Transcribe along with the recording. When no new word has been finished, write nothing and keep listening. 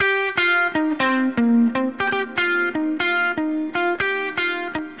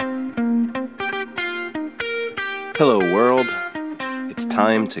Hello world, it's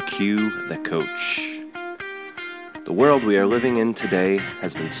time to cue the coach. The world we are living in today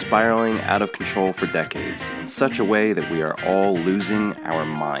has been spiraling out of control for decades in such a way that we are all losing our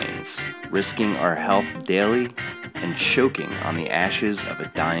minds, risking our health daily, and choking on the ashes of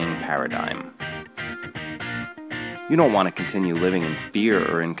a dying paradigm. You don't want to continue living in fear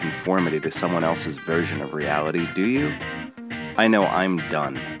or in conformity to someone else's version of reality, do you? I know I'm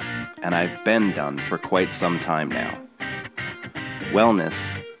done, and I've been done for quite some time now.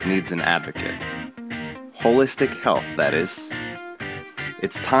 Wellness needs an advocate. Holistic health, that is.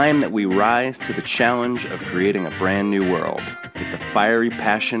 It's time that we rise to the challenge of creating a brand new world with the fiery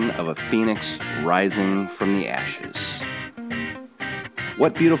passion of a phoenix rising from the ashes.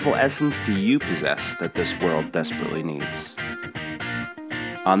 What beautiful essence do you possess that this world desperately needs?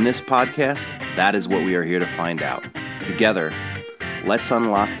 On this podcast, that is what we are here to find out. Together, let's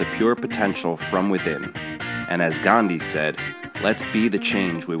unlock the pure potential from within. And as Gandhi said, let's be the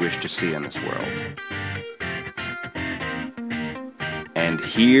change we wish to see in this world. And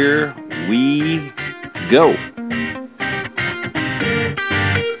here we go.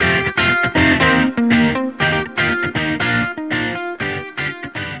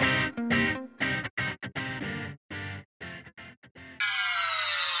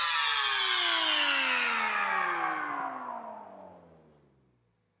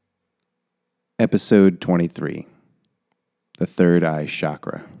 Episode 23, the third eye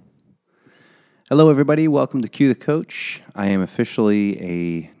chakra. Hello everybody, welcome to Cue the Coach. I am officially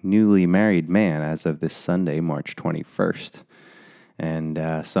a newly married man as of this Sunday, March 21st. And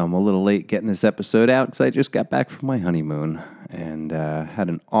so I'm a little late getting this episode out because I just got back from my honeymoon and had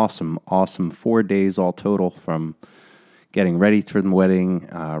an awesome 4 days all total, from getting ready for the wedding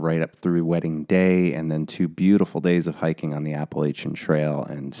right up through wedding day, and then 2 beautiful days of hiking on the Appalachian Trail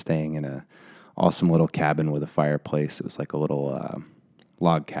and staying in a awesome little cabin with a fireplace. It was like a little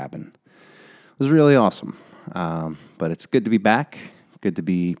log cabin. It was really awesome. But it's good to be back. Good to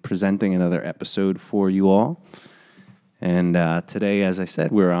be presenting another episode for you all. And today, as I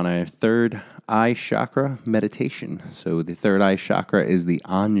said, we're on our third eye chakra meditation. So the third eye chakra is the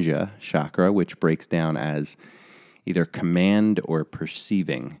Anja chakra, which breaks down as either command or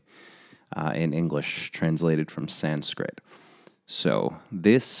perceiving in English, translated from Sanskrit. So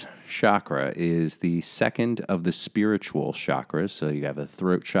this chakra is the second of the spiritual chakras. So you have the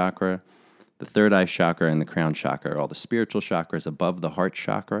throat chakra, the third eye chakra, and the crown chakra. All the spiritual chakras above the heart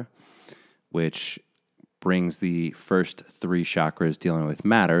chakra, which brings the first 3 chakras dealing with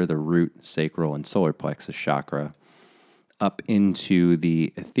matter, the root, sacral, and solar plexus chakra, up into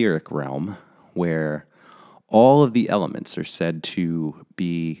the etheric realm, where all of the elements are said to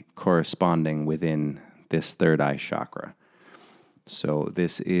be corresponding within this third eye chakra. So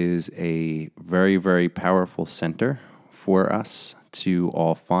this is a very, very powerful center for us to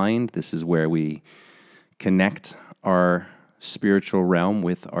all find. This is where we connect our spiritual realm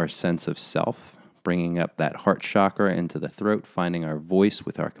with our sense of self, bringing up that heart chakra into the throat, finding our voice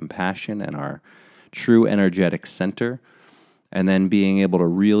with our compassion and our true energetic center, and then being able to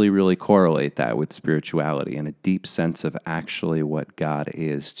really, really correlate that with spirituality and a deep sense of actually what God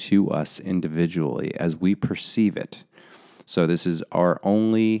is to us individually as we perceive it. So this is our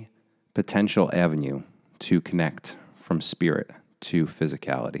only potential avenue to connect from spirit to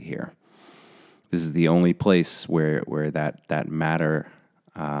physicality here. This is the only place where that matter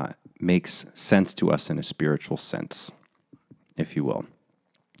makes sense to us in a spiritual sense, if you will.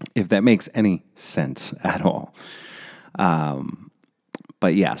 If that makes any sense at all.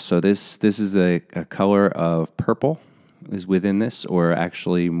 But yeah, so this is a color of purple is within this, or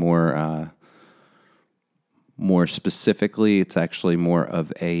actually more specifically, it's actually more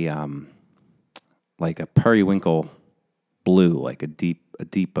of a like a periwinkle blue, like a deep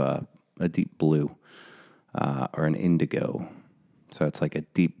blue, or an indigo. So it's like a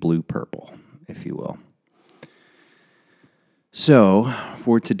deep blue purple, if you will. So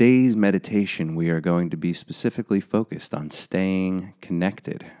for today's meditation, we are going to be specifically focused on staying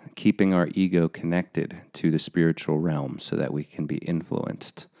connected, keeping our ego connected to the spiritual realm so that we can be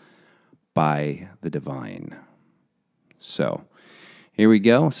influenced by the divine. So here we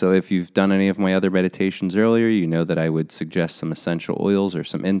go. So if you've done any of my other meditations earlier, you know that I would suggest some essential oils or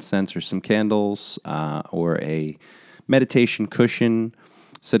some incense or some candles or a meditation cushion,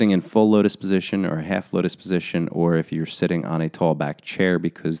 sitting in full lotus position or half lotus position, or if you're sitting on a tall back chair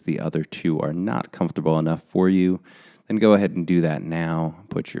because the other 2 are not comfortable enough for you, then go ahead and do that now.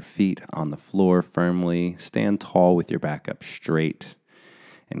 Put your feet on the floor firmly, stand tall with your back up straight,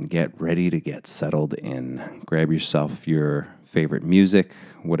 and get ready to get settled in. Grab yourself your favorite music,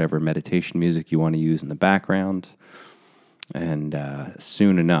 whatever meditation music you want to use in the background. And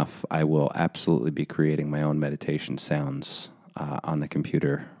soon enough, I will absolutely be creating my own meditation sounds on the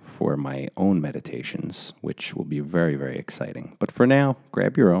computer for my own meditations, which will be very, very exciting. But for now,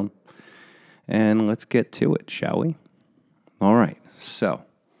 grab your own and let's get to it, shall we? All right, so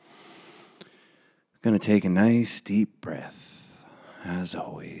going to take a nice deep breath. As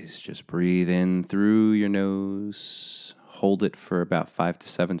always, just breathe in through your nose, hold it for about 5 to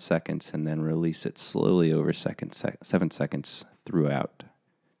 7 seconds, and then release it slowly over 7 seconds throughout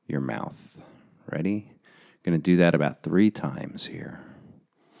your mouth. Ready? Going to do that about 3 times here.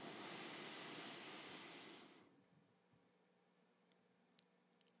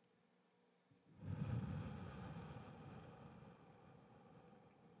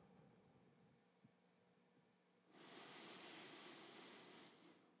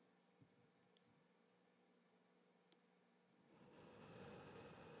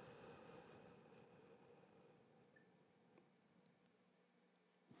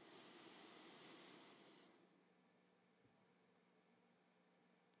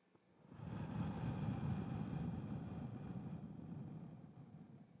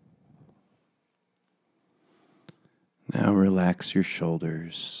 Now relax your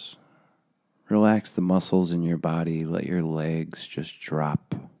shoulders. Relax the muscles in your body. Let your legs just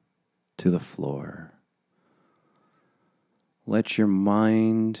drop to the floor. Let your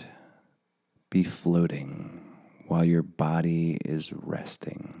mind be floating while your body is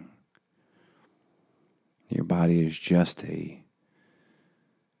resting. Your body is just a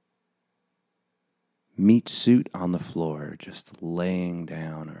meat suit on the floor, just laying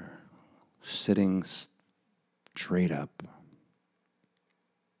down or sitting straight up.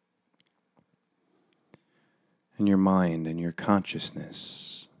 And your mind and your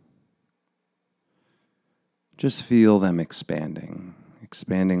consciousness, just feel them expanding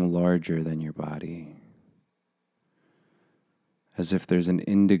larger than your body, as if there's an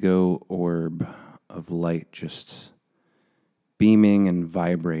indigo orb of light just beaming and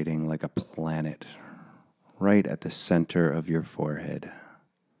vibrating like a planet right at the center of your forehead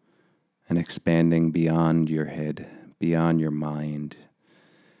and expanding beyond your head, beyond your mind,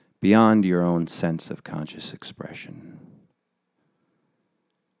 beyond your own sense of conscious expression.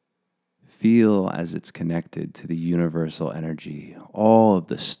 Feel as it's connected to the universal energy, all of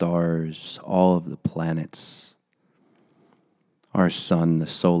the stars, all of the planets, our sun, the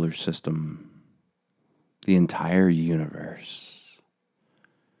solar system, the entire universe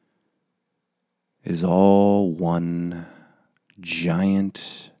is all one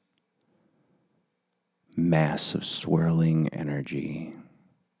giant mass of swirling energy.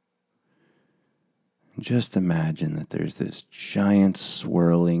 Just imagine that there's this giant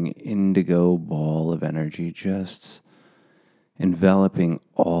swirling indigo ball of energy just enveloping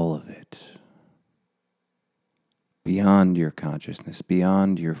all of it, beyond your consciousness,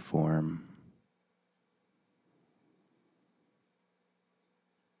 beyond your form.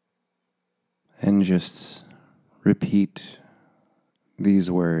 And just repeat these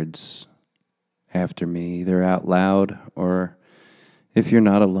words after me, either out loud or if you're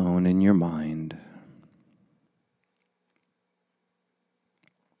not alone in your mind.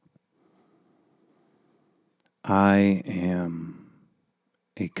 I am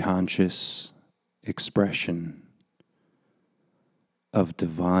a conscious expression of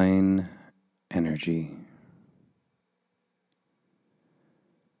divine energy.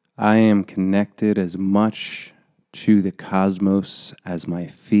 I am connected as much to the cosmos as my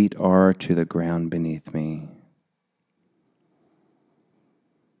feet are to the ground beneath me.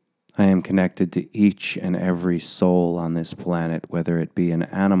 I am connected to each and every soul on this planet, whether it be an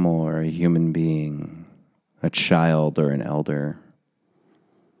animal or a human being, a child or an elder,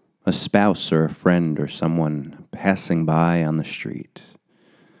 a spouse or a friend or someone passing by on the street.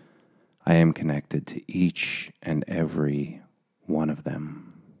 I am connected to each and every one of them.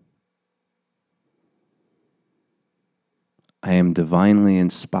 I am divinely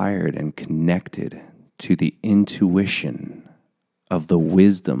inspired and connected to the intuition of the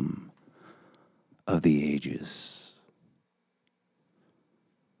wisdom of the ages.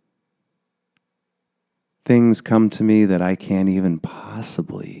 Things come to me that I can't even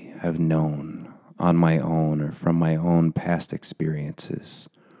possibly have known on my own or from my own past experiences.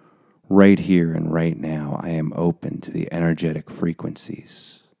 Right here and right now, I am open to the energetic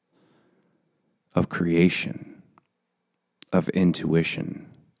frequencies of creation, of intuition,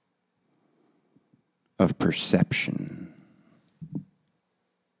 of perception.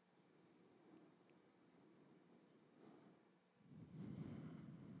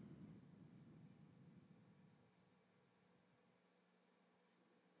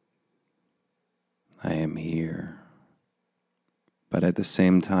 I am here, but at the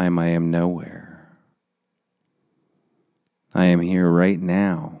same time, I am nowhere. I am here right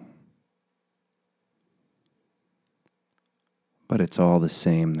now, but it's all the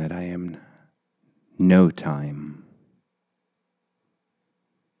same that I am no time.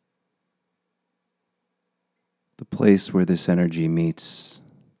 The place where this energy meets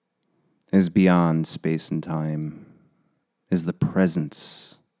is beyond space and time, is the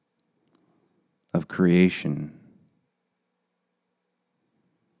presence of creation,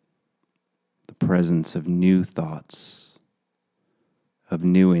 the presence of new thoughts, of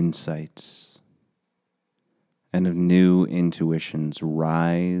new insights, and of new intuitions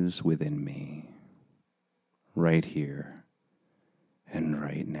rise within me, right here and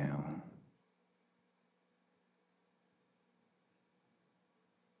right now.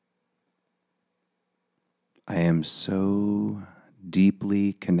 I am so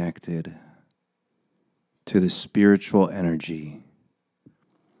deeply connected to the spiritual energy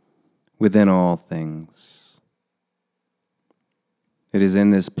within all things. It is in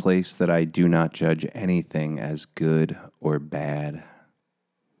this place that I do not judge anything as good or bad,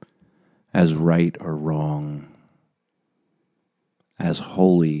 as right or wrong, as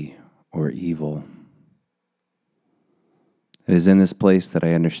holy or evil. It is in this place that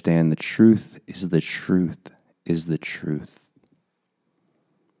I understand the truth is the truth is the truth.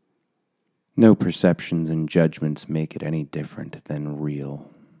 No perceptions and judgments make it any different than real.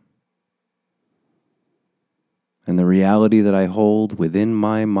 And the reality that I hold within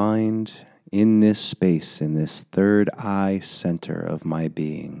my mind, in this space, in this third eye center of my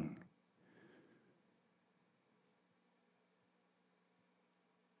being,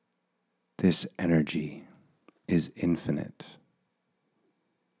 this energy is infinite.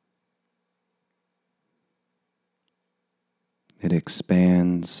 It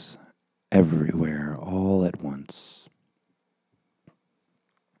expands everywhere all at once.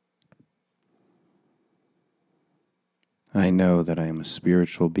 I know that I am a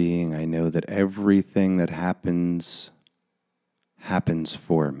spiritual being. I know that everything that happens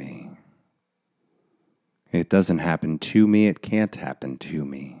for me. It doesn't happen to me. It can't happen to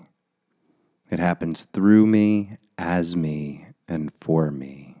me. It happens through me, as me, and for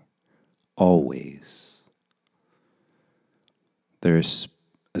me, always. There's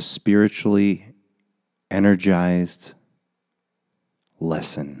a spiritually energized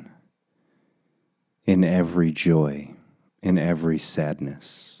lesson in every joy, in every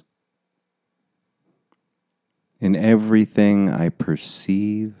sadness, in everything I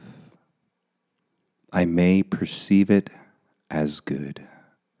perceive. I may perceive it as good.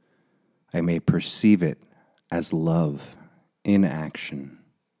 I may perceive it as love in action.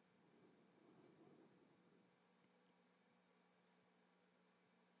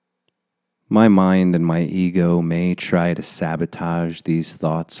 My mind and my ego may try to sabotage these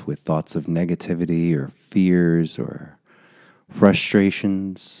thoughts with thoughts of negativity or fears or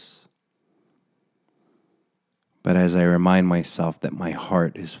frustrations. But as I remind myself that my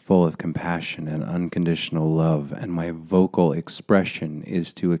heart is full of compassion and unconditional love, and my vocal expression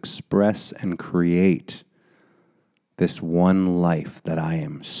is to express and create this one life that I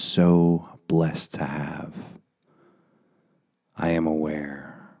am so blessed to have, I am aware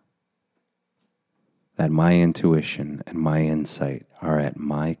that my intuition and my insight are at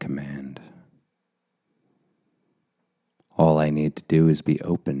my command. All I need to do is be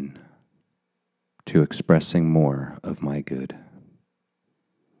open to expressing more of my good.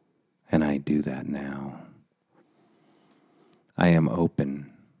 And I do that now. I am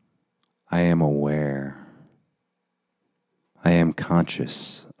open. I am aware. I am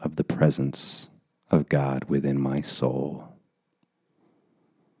conscious of the presence of God within my soul.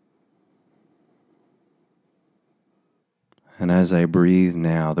 And as I breathe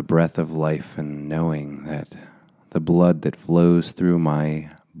now the breath of life, and knowing that the blood that flows through my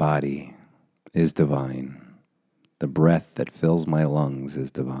body is divine, the breath that fills my lungs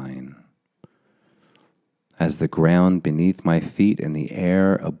is divine, as the ground beneath my feet and the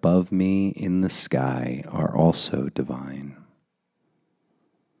air above me in the sky are also divine.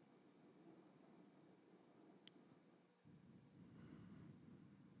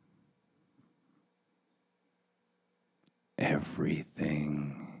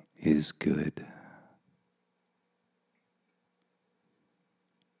 Everything is good.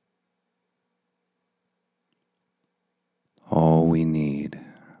 All we need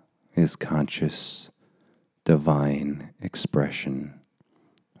is conscious, divine expression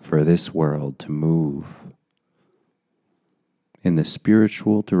for this world to move in the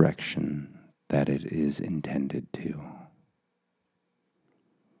spiritual direction that it is intended to.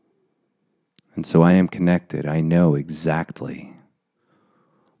 And so I am connected. I know exactly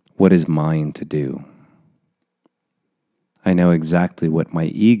what is mine to do. I know exactly what my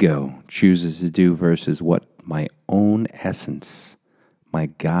ego chooses to do versus what my own essence, my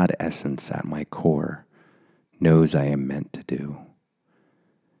God essence at my core, knows I am meant to do.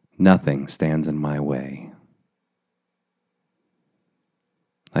 Nothing stands in my way.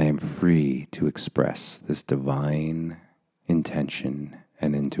 I am free to express this divine intention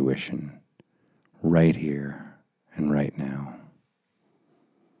and intuition right here and right now.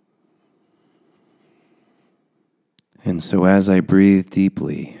 And so as I breathe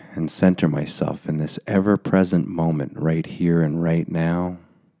deeply and center myself in this ever-present moment right here and right now,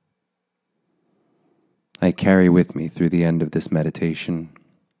 I carry with me through the end of this meditation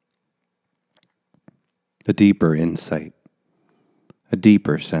a deeper insight, a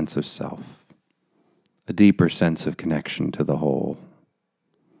deeper sense of self, a deeper sense of connection to the whole.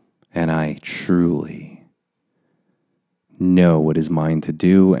 And I truly know what is mine to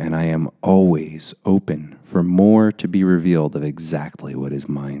do, and I am always open for more to be revealed of exactly what is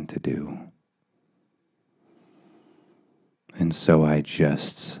mine to do. And so I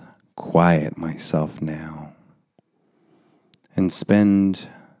just quiet myself now and spend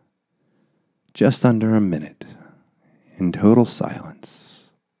just under a minute in total silence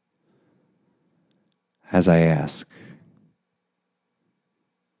as I ask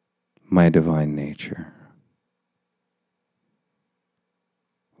my divine nature,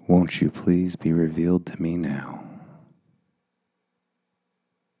 won't you please be revealed to me now?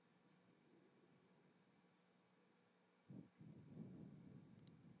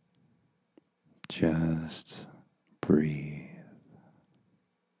 Just breathe.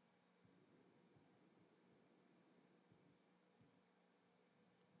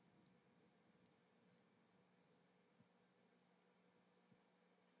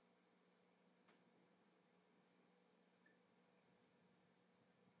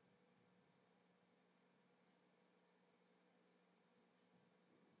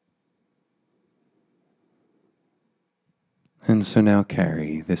 And so now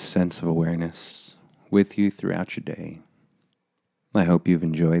carry this sense of awareness with you throughout your day. I hope you've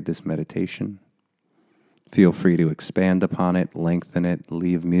enjoyed this meditation. Feel free to expand upon it, lengthen it,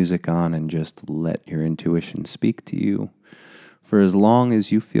 leave music on, and just let your intuition speak to you for as long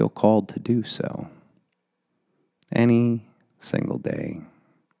as you feel called to do so. Any single day.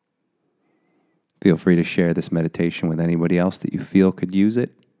 Feel free to share this meditation with anybody else that you feel could use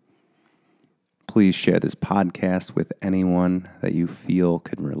it. Please share this podcast with anyone that you feel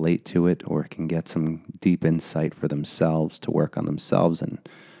could relate to it or can get some deep insight for themselves to work on themselves and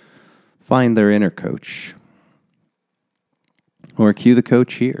find their inner coach. Or cue the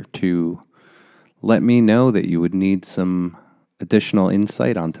coach here to let me know that you would need some additional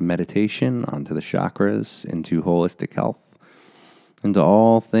insight onto meditation, onto the chakras, into holistic health, into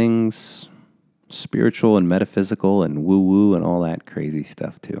all things spiritual and metaphysical and woo-woo and all that crazy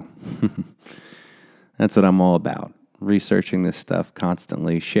stuff too. That's what I'm all about. Researching this stuff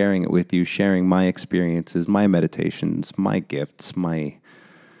constantly, sharing it with you, sharing my experiences, my meditations, my gifts, my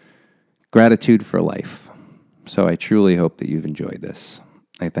gratitude for life. So I truly hope that you've enjoyed this.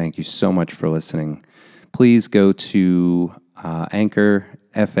 I thank you so much for listening. Please go to Anchor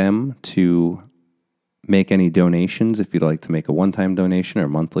FM to make any donations if you'd like to make a one-time donation or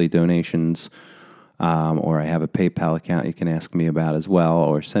monthly donations. Or I have a PayPal account you can ask me about as well,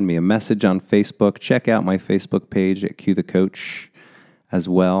 or send me a message on Facebook. Check out my Facebook page at Q the Coach as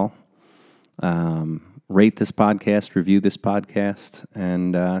well. Rate this podcast, review this podcast,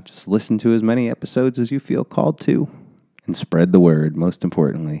 and just listen to as many episodes as you feel called to, and spread the word. Most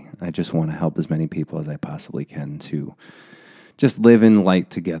importantly, I just want to help as many people as I possibly can to just live in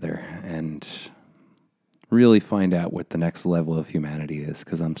light together and really find out what the next level of humanity is,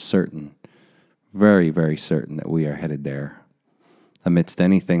 because I'm certain, very, very certain that we are headed there. Amidst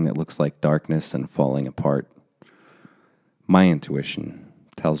anything that looks like darkness and falling apart, my intuition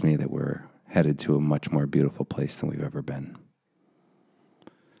tells me that we're headed to a much more beautiful place than we've ever been.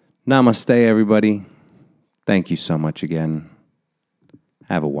 Namaste, everybody. Thank you so much again.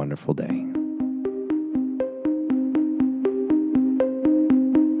 Have a wonderful day.